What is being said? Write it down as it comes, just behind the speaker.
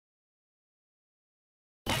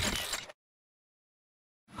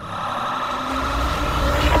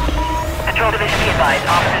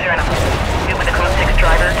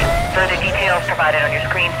provided on your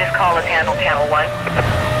screens. This call is handled channel 1.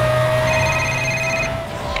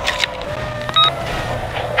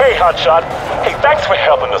 Hey, Hotshot. Hey, thanks for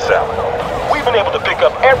helping us out. We've been able to pick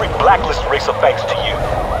up every blacklisted racer thanks to you.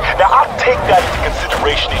 Now, I'll take that into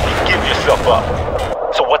consideration if you give yourself up.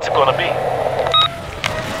 So what's it gonna be?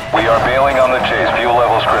 We are bailing on the chase. Fuel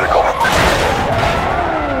levels critical.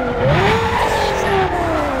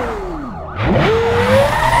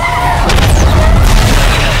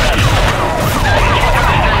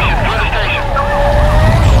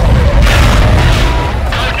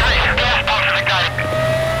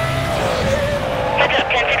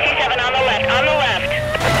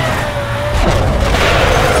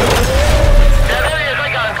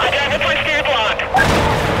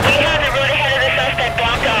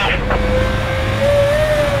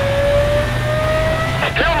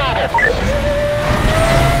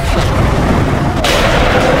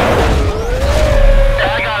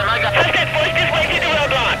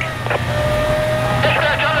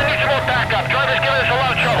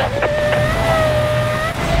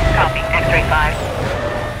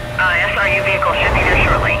 SRU vehicle should be there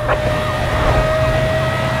shortly.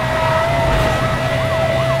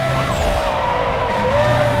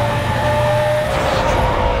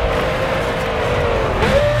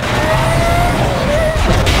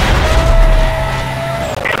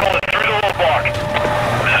 Vehicle is through the roadblock.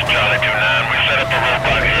 This is Charlie 29. We set up the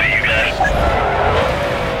roadblock ahead of you guys.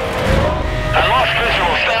 I lost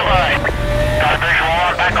visual. Stand by. Got a visual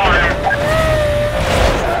on. Back on him.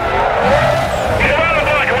 He's around the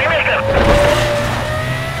block and we missed him.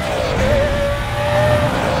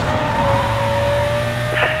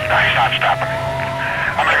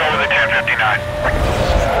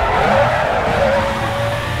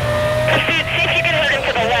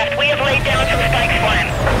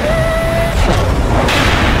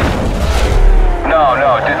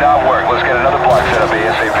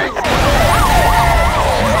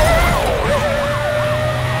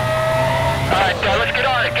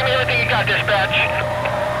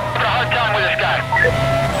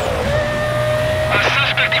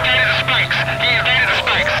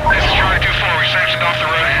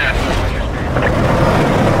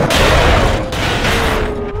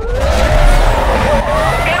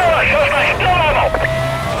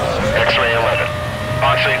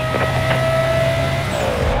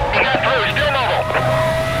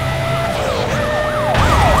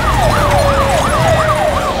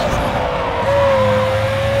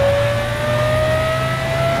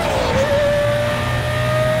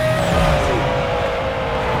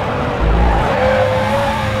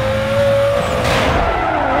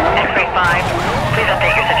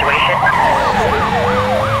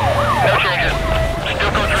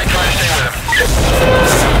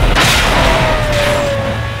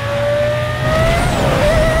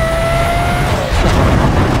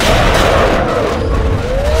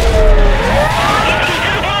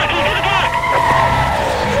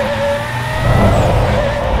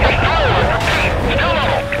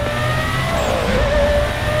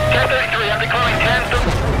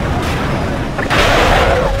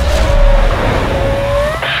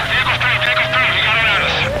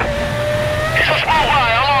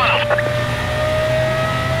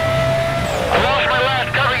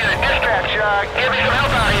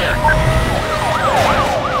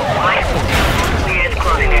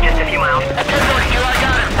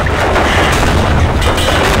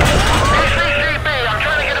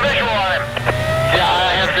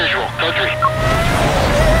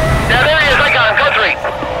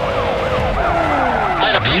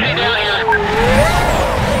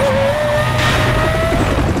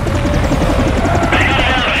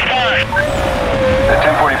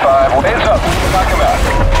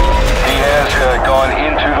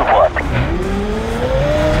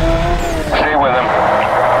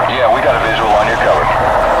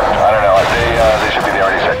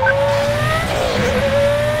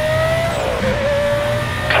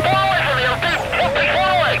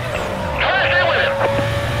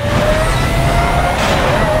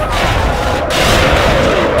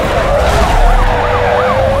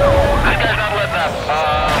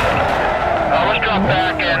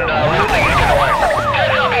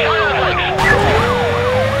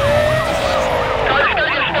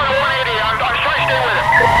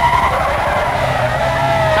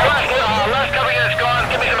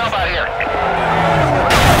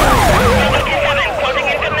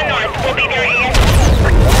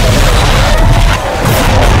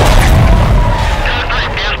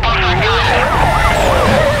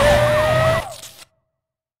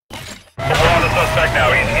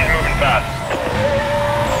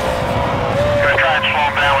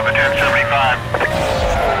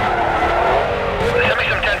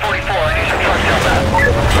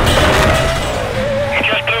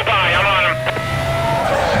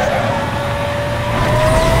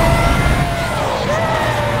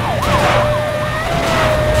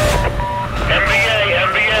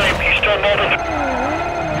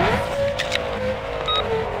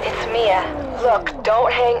 Yeah, look,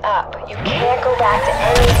 don't hang up. You can't go back to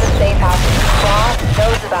any of the safe houses. Boss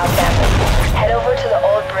knows about them. Head over to the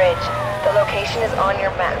old bridge. The location is on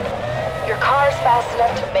your map. Your car is fast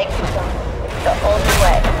enough to make the stop. It's the only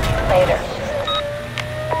way. Later.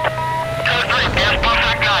 2-3, gas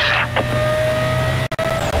perfect guidance.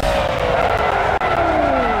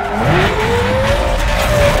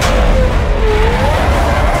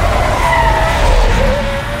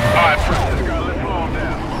 Alright, let's slow him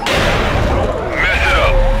down. Mess it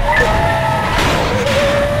up.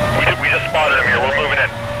 We just spotted him here. We're moving in.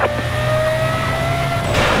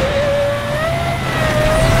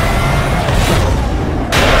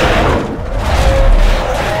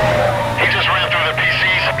 He just ran through the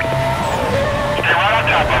PCs. Stay right on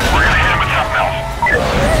top of him. We're gonna hit him with something else.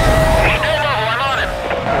 Stay level. I'm on him.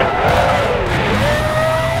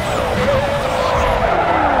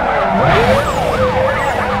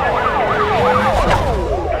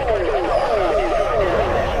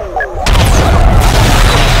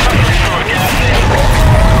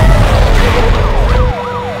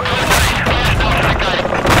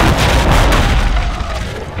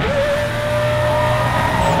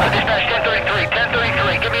 Dispatch 1033,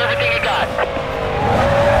 1033, give me everything you got.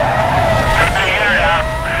 Hey, here now.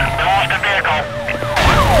 We lost a vehicle.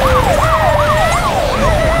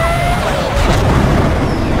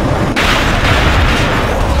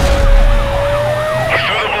 He's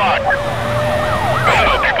through the block.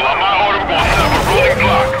 Listen up, people. On my order, we're going to set up a rolling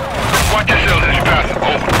block. Watch yourselves as you pass it.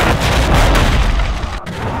 Over.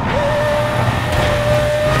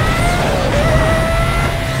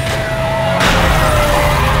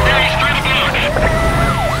 Yeah, he's through the blocks.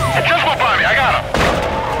 It just went by me. I got him.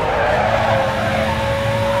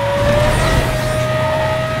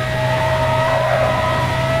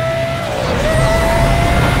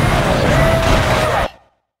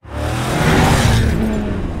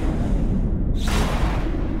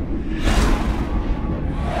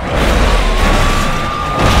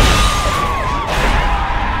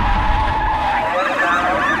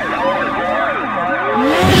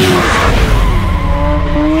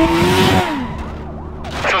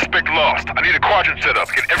 Suspect lost. I need a quadrant set up.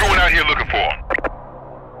 Get everyone out here looking for him.